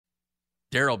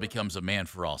Daryl becomes a man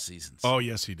for all seasons. Oh,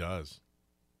 yes, he does.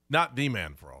 Not the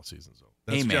man for all seasons, though.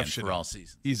 That's a man Jeff for Shadell. all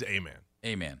seasons. He's a man.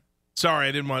 Amen. Sorry,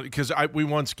 I didn't want because we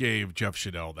once gave Jeff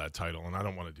Shadell that title, and I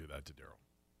don't want to do that to Daryl.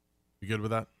 You good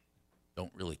with that?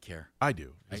 Don't really care. I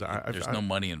do. There's no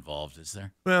money involved, is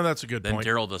there? Well, that's a good Then point.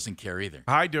 Daryl doesn't care either.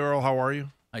 Hi, Daryl. How are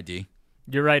you? Hi, D.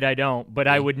 You're right, I don't. But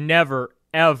I would never,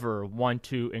 ever want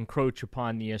to encroach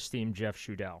upon the esteemed Jeff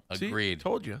Shudell. Agreed. See,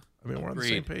 told you. I mean, we're on the Agreed.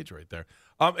 same page right there.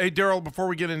 Hey, Daryl, before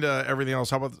we get into everything else,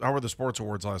 how were the sports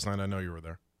awards last night? I know you were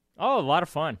there. Oh, a lot of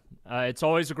fun. It's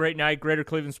always a great night. Greater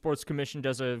Cleveland Sports Commission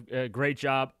does a great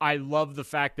job. I love the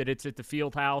fact that it's at the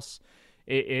Field House.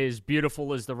 It is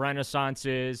beautiful as the Renaissance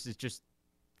is. It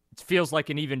feels like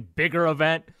an even bigger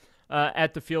event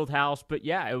at the Field House. But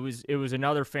yeah, it was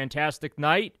another fantastic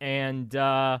night, and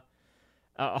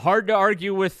hard to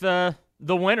argue with the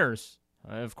winners.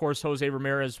 Of course, Jose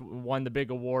Ramirez won the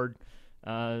big award,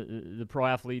 the Pro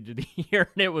Athlete of the Year,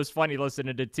 and it was funny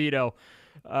listening to Tito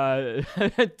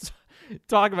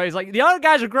talk about it. He's like, the other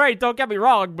guys are great, don't get me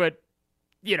wrong, but,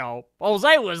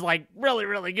 Jose was, like, really,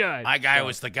 really good. My guy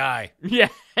was the guy. Yeah,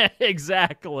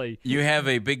 exactly. You have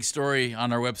a big story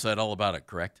on our website all about it,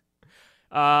 correct?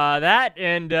 That,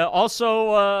 and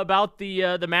also about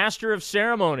the Master of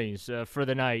Ceremonies for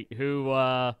the night,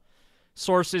 who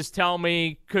sources tell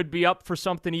me could be up for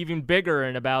something even bigger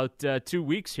in about 2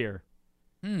 weeks here.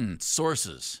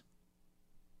 Sources.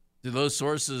 Do those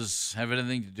sources have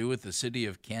anything to do with the city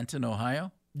of Canton,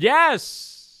 Ohio?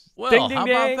 Yes. Well, ding, ding, how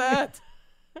ding. about that?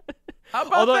 How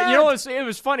about Although, that? it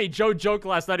was funny. Joe joked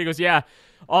last night. He goes, yeah,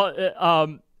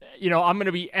 I'm going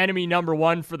to be enemy number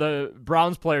one for the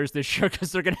Browns players this year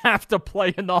because they're going to have to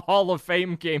play in the Hall of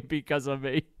Fame game because of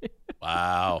me.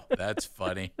 Wow, that's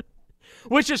funny.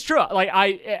 Which is true. Like,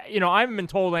 I haven't been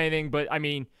told anything, but, I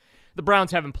mean, the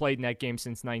Browns haven't played in that game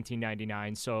since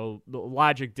 1999, so the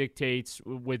logic dictates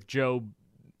with Joe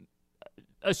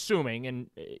assuming, and,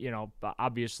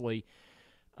 obviously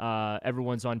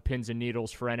everyone's on pins and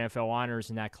needles for NFL honors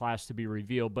in that class to be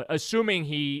revealed, but assuming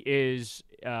he is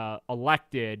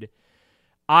elected,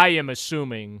 I am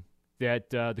assuming that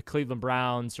the Cleveland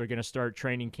Browns are going to start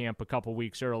training camp a couple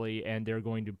weeks early, and they're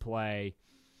going to play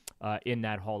in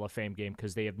that Hall of Fame game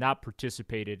because they have not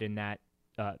participated in that,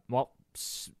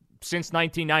 since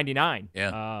 1999.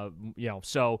 Yeah.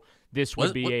 So this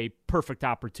would be a perfect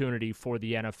opportunity for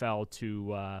the NFL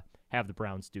to have the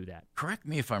Browns do that. Correct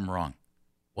me if I'm wrong.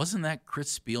 Wasn't that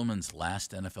Chris Spielman's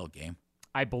last NFL game?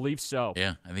 I believe so.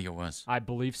 Yeah, I think it was. I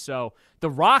believe so. The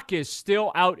Rock is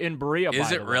still out in Berea, by the way.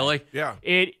 Is it really? Yeah.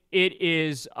 It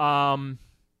is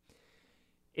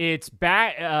it's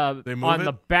back on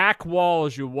the back wall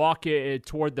as you walk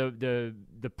toward the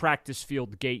practice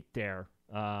field gate there.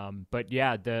 But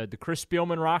yeah, the Chris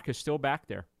Spielman Rock is still back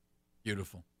there.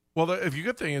 Beautiful. Well, the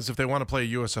good thing is if they want to play a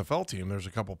USFL team, there's a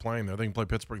couple playing there. They can play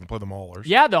Pittsburgh and play the Maulers.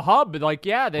 Yeah, the hub. Or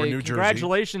New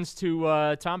congratulations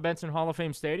to Tom Benson Hall of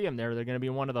Fame Stadium there. They're going to be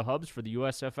one of the hubs for the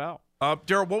USFL.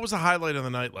 Daryl, what was the highlight of the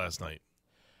night last night?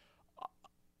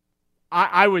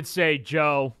 I would say,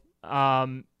 Joe,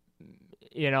 this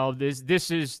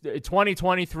is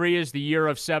 2023 is the year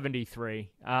of 73.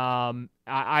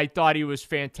 I thought he was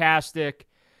fantastic.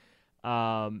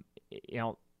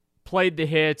 Played the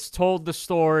hits, told the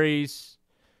stories.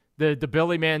 The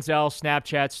Billy Manziel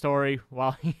Snapchat story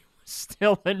while he was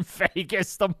still in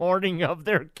Vegas the morning of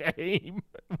their game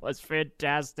was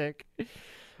fantastic.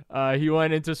 He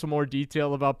went into some more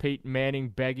detail about Peyton Manning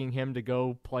begging him to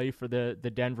go play for the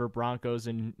Denver Broncos,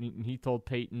 and he told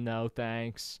Peyton no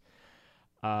thanks.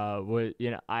 And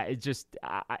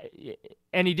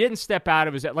he didn't step out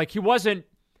of his, like, he wasn't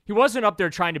up there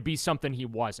trying to be something he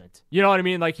wasn't. You know what I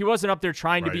mean? Like, he wasn't up there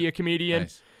trying to be a comedian.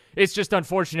 Nice. It's just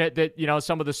unfortunate that,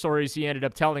 some of the stories he ended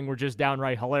up telling were just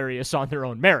downright hilarious on their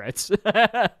own merits.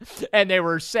 And they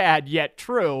were sad yet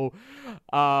true.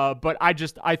 But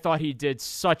I thought he did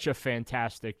such a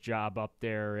fantastic job up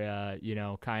there,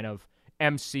 kind of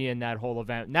emceeing that whole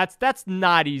event. And that's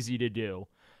not easy to do.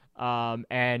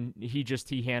 And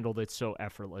he handled it so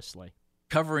effortlessly.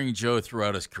 Covering Joe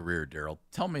throughout his career, Daryl,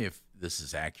 tell me if this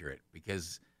is accurate,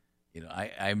 because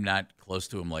I'm not close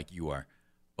to him like you are.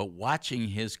 But watching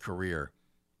his career,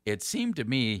 it seemed to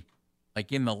me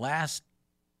like in the last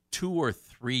 2 or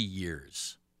 3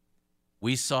 years,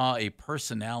 we saw a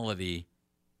personality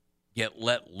get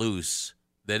let loose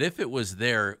that if it was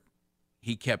there,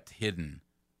 he kept hidden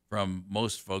from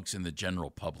most folks in the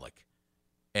general public.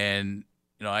 And,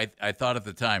 I thought at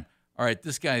the time, all right,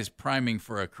 this guy's priming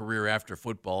for a career after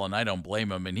football, and I don't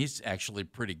blame him, and he's actually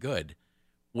pretty good.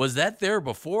 Was that there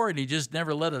before, and he just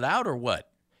never let it out, or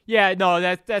what? Yeah,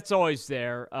 no, that's always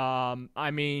there. I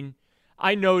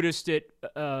I noticed it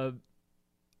a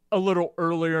little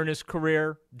earlier in his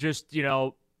career, just,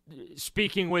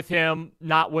 speaking with him,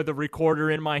 not with a recorder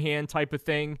in my hand type of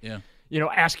thing. Yeah.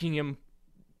 Asking him,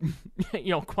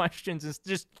 questions, and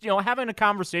just, having a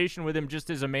conversation with him just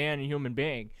as a man and human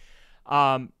being.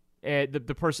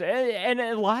 The person, and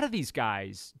a lot of these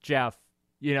guys, Jeff,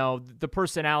 the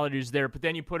personality is there, but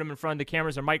then you put them in front of the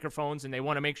cameras and microphones, and they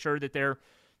want to make sure that they're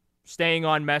staying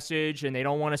on message, and they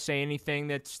don't want to say anything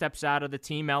that steps out of the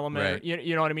team element. Right.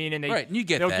 You know what I mean? And Right, and you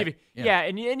get that.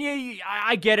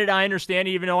 I get it. I understand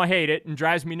it, even though I hate it and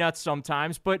drives me nuts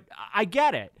sometimes, but I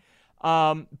get it.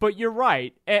 But you're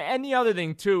right. And the other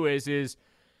thing, too, is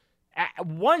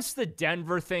once the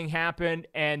Denver thing happened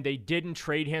and they didn't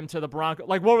trade him to the Broncos,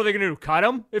 like, what were they going to do? Cut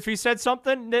him if he said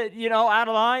something that, out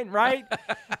of line, right?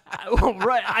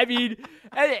 Right. I mean,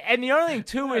 and the other thing,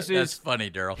 too, is That's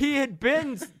funny, Daryl. he had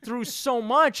been through so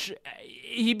much.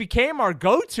 He became our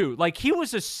go-to. Like, he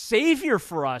was a savior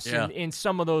for us in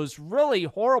some of those really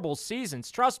horrible seasons.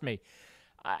 Trust me.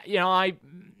 I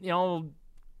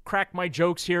crack my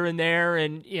jokes here and there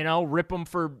and, rip them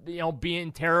for,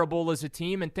 being terrible as a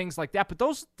team and things like that. But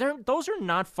those are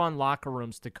not fun locker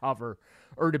rooms to cover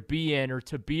or to be in or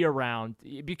to be around,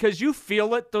 because you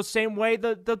feel it the same way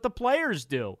the players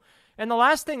do. And the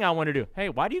last thing I want to do, hey,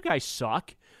 why do you guys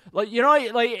suck? And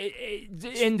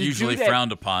usually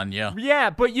frowned upon, yeah.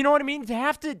 Yeah, but you know what I mean? To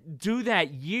have to do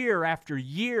that year after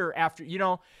year after,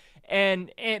 and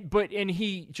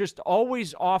he just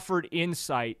always offered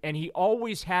insight, and he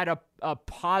always had a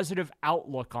positive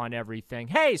outlook on everything.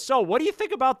 Hey, so what do you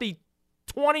think about the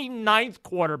 29th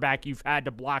quarterback you've had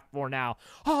to block for now?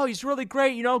 Oh, he's really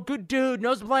great, good dude,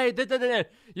 knows the play.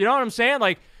 You know what I'm saying?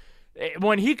 Like,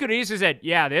 when he could easily said,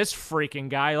 yeah, this freaking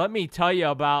guy, let me tell you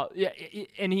about,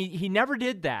 and he never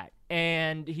did that.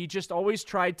 And he just always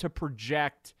tried to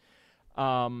project,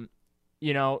 even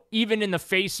in the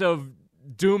face of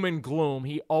doom and gloom,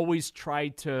 he always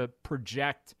tried to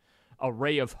project a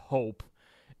ray of hope.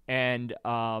 And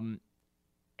now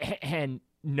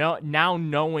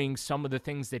knowing some of the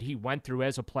things that he went through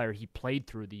as a player, he played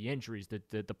through the injuries,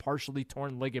 the partially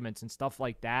torn ligaments and stuff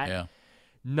like that. Yeah.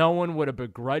 No one would have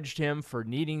begrudged him for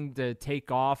needing to take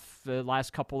off the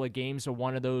last couple of games of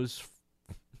one of those,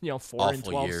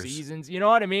 4-12 seasons. You know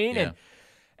what I mean? Yeah.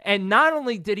 And not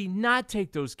only did he not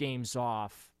take those games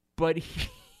off, but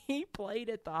he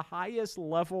played at the highest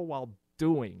level while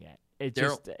doing it. It's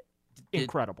just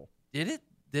incredible. Did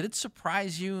it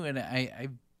surprise you? And I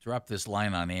dropped this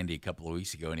line on Andy a couple of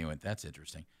weeks ago, and he went, "That's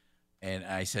interesting." And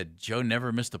I said, Joe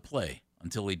never missed a play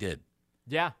until he did.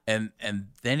 Yeah. And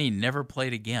then he never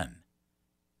played again.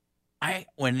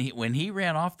 When he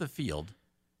ran off the field,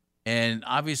 and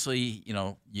obviously,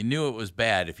 you knew it was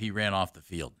bad if he ran off the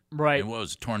field. Right. And what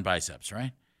was it, torn biceps,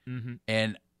 right? Mm-hmm.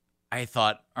 And I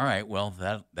thought, all right, well,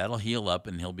 that'll heal up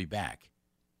and he'll be back.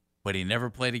 But he never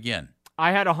played again.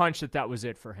 I had a hunch that was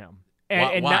it for him.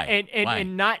 And Why?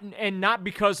 Not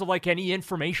because of like any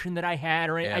information that I had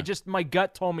or anything. Yeah. My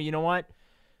gut told me, you know what?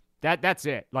 That's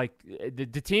it. Like,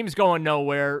 the team's going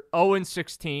nowhere.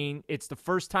 0-16. It's the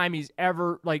first time he's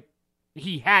ever, like,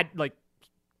 he had, like,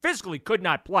 physically could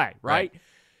not play, right?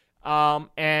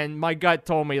 And my gut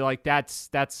told me, like, that's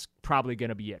probably going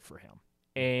to be it for him.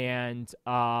 And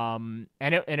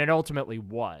it ultimately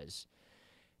was.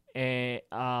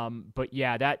 But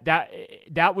yeah,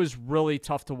 that was really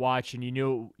tough to watch, and you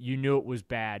knew it was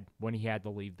bad when he had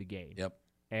to leave the game. Yep.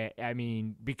 I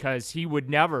mean, because he would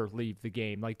never leave the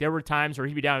game. Like, there were times where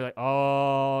he'd be down, like,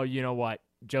 oh, you know what?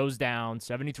 Joe's down,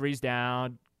 73's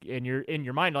down, and you're in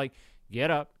your mind like, get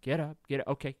up.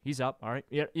 Okay, he's up. All right.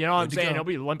 You know what I'm saying? He'll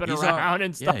be limping around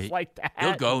and stuff like that.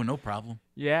 He'll go, no problem.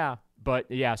 Yeah.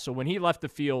 But, yeah, so when he left the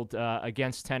field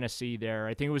against Tennessee there,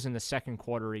 I think it was in the second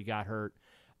quarter he got hurt.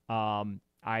 In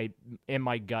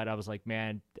my gut, I was like,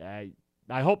 man,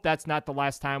 I hope that's not the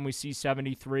last time we see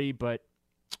 73, but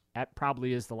that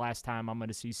probably is the last time I'm going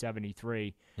to see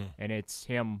 73, and it's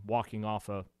him walking off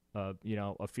a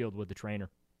field with the trainer.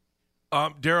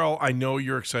 Daryl, I know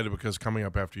you're excited because coming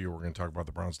up after you, we're going to talk about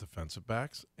the Browns' defensive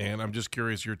backs, and I'm just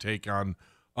curious your take on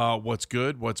what's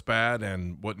good, what's bad,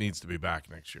 and what needs to be back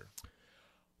next year.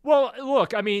 Well,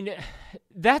 look, I mean,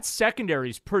 that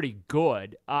secondary is pretty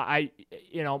good. My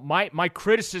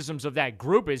criticisms of that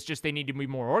group is just they need to be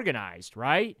more organized,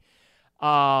 right?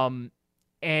 And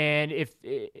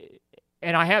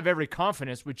I have every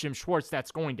confidence with Jim Schwartz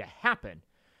that's going to happen.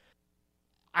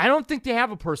 I don't think they have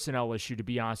a personnel issue, to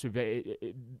be honest with you.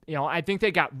 I think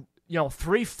they got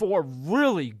 3-4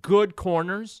 really good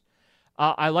corners.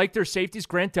 I like their safeties.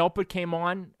 Grant Delpit came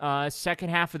on second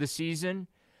half of the season.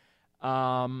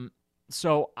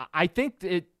 So I think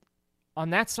that on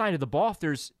that side of the ball, if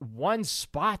there's one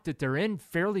spot that they're in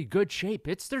fairly good shape,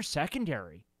 it's their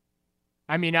secondary.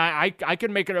 I mean, I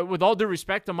can make it, with all due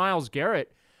respect to Myles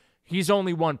Garrett, he's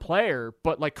only one player,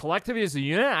 but like collectively as a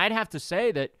unit, I'd have to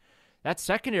say that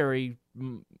secondary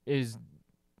is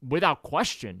without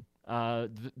question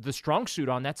the strong suit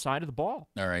on that side of the ball.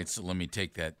 All right, so let me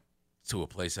take that to a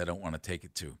place I don't want to take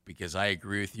it to, because I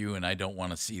agree with you and I don't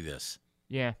want to see this.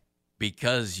 Yeah.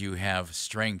 Because you have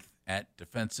strength at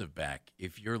defensive back.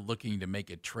 If you're looking to make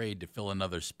a trade to fill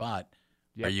another spot,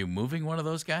 Yep. Are you moving one of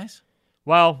those guys?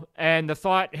 Well, and the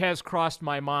thought has crossed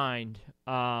my mind.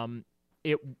 I'll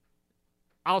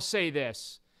say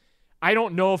this. I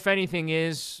don't know if anything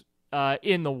is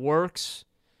in the works.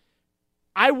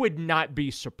 I would not be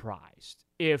surprised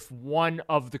if one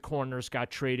of the corners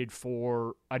got traded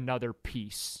for another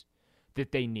piece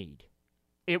that they need.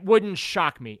 It wouldn't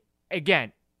shock me.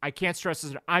 Again, I can't stress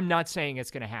this. I'm not saying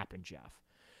it's going to happen, Jeff.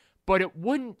 But it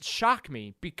wouldn't shock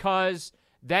me because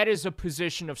that is a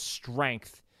position of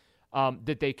strength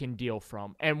that they can deal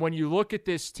from. And when you look at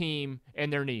this team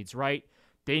and their needs, right?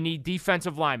 They need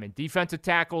defensive linemen, defensive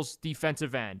tackles,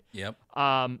 defensive end. Yep.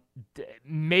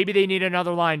 Maybe they need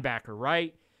another linebacker,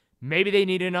 right? Maybe they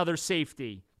need another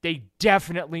safety. They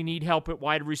definitely need help at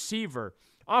wide receiver.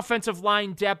 Offensive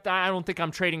line depth, I don't think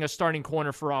I'm trading a starting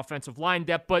corner for offensive line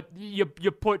depth, but you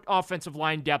put offensive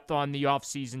line depth on the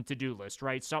offseason to-do list,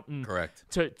 right? Something Correct.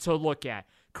 to look at.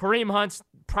 Kareem Hunt's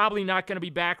probably not going to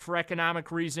be back for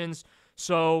economic reasons.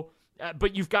 So,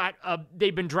 but you've got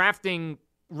they've been drafting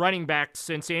running backs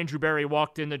since Andrew Berry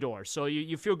walked in the door. So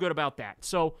you feel good about that.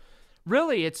 So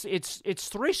really it's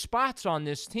three spots on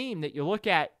this team that you look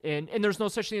at, and there's no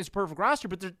such thing as a perfect roster,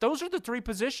 but those are the three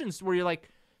positions where you're like,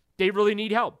 they really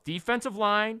need help. Defensive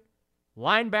line,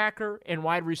 linebacker, and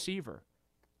wide receiver.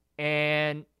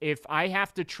 And if I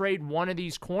have to trade one of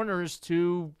these corners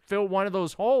to fill one of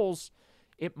those holes,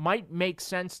 it might make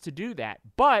sense to do that.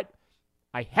 But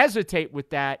I hesitate with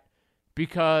that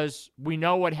because we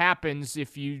know what happens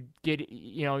if you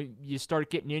you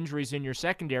start getting injuries in your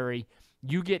secondary.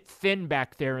 You get thin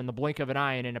back there in the blink of an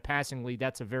eye, and in a passing league,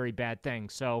 that's a very bad thing.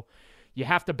 So you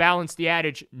have to balance the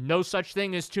adage, no such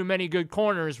thing as too many good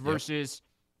corners versus,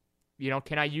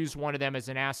 can I use one of them as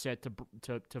an asset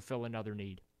to fill another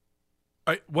need?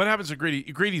 What happens to Greedy?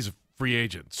 Greedy's a free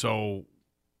agent, so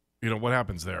what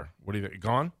happens there? What do you think?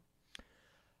 Gone?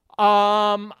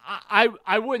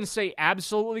 I wouldn't say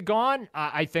absolutely gone.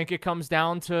 I think it comes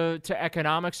down to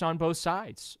economics on both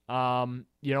sides. I'm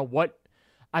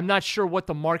not sure what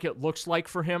the market looks like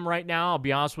for him right now. I'll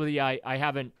be honest with you, I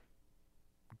haven't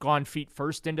gone feet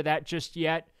first into that just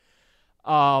yet.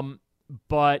 I don't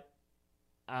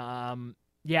know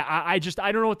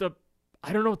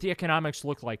what the economics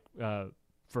look like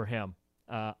for him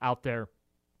out there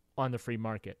on the free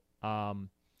market.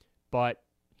 But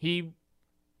if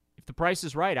the price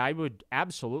is right, I would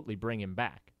absolutely bring him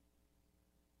back.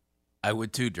 I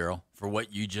would too, Daryl. For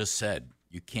what you just said,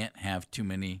 you can't have too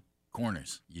many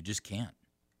corners. You just can't.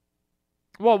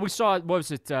 Well, we saw, what was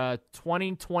it,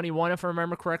 2021, if I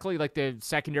remember correctly? Like the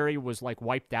secondary was like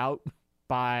wiped out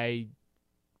by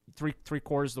three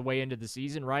quarters of the way into the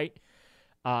season, right?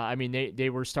 They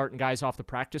were starting guys off the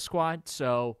practice squad.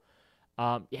 So,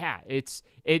 being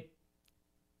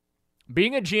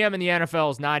a GM in the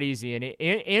NFL is not easy. And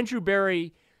Andrew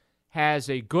Berry has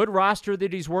a good roster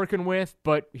that he's working with,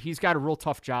 but he's got a real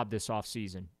tough job this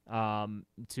offseason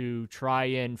to try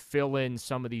and fill in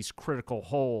some of these critical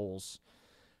holes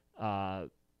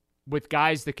with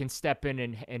guys that can step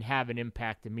in and have an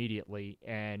impact immediately,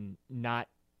 and not,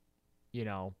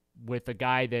 with a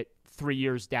guy that 3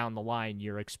 years down the line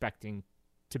you're expecting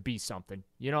to be something.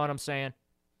 You know what I'm saying?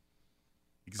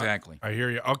 Exactly. I hear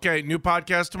you. Okay, new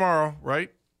podcast tomorrow,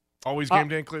 right? Always game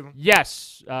day in Cleveland?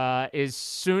 Yes. As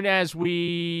soon as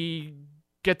we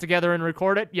get together and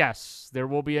record it, yes, there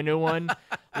will be a new one.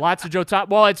 Lots of Joe Top.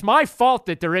 Well, it's my fault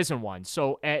that there isn't one.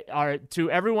 So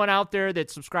to everyone out there that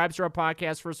subscribes to our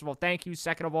podcast, first of all, thank you.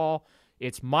 Second of all,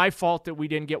 it's my fault that we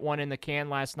didn't get one in the can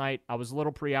last night. I was a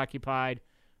little preoccupied.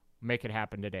 Make it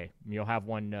happen today. You'll have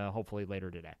one hopefully later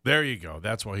today. There you go.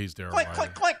 That's why he's Daryl.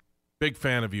 Click. Big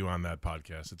fan of you on that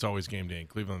podcast. It's always game day in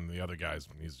Cleveland, and the other guys,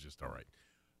 he's just all right.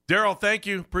 Daryl, thank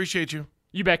you. Appreciate you.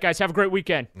 You bet, guys. Have a great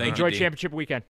weekend. Thank Enjoy you, D. championship weekend.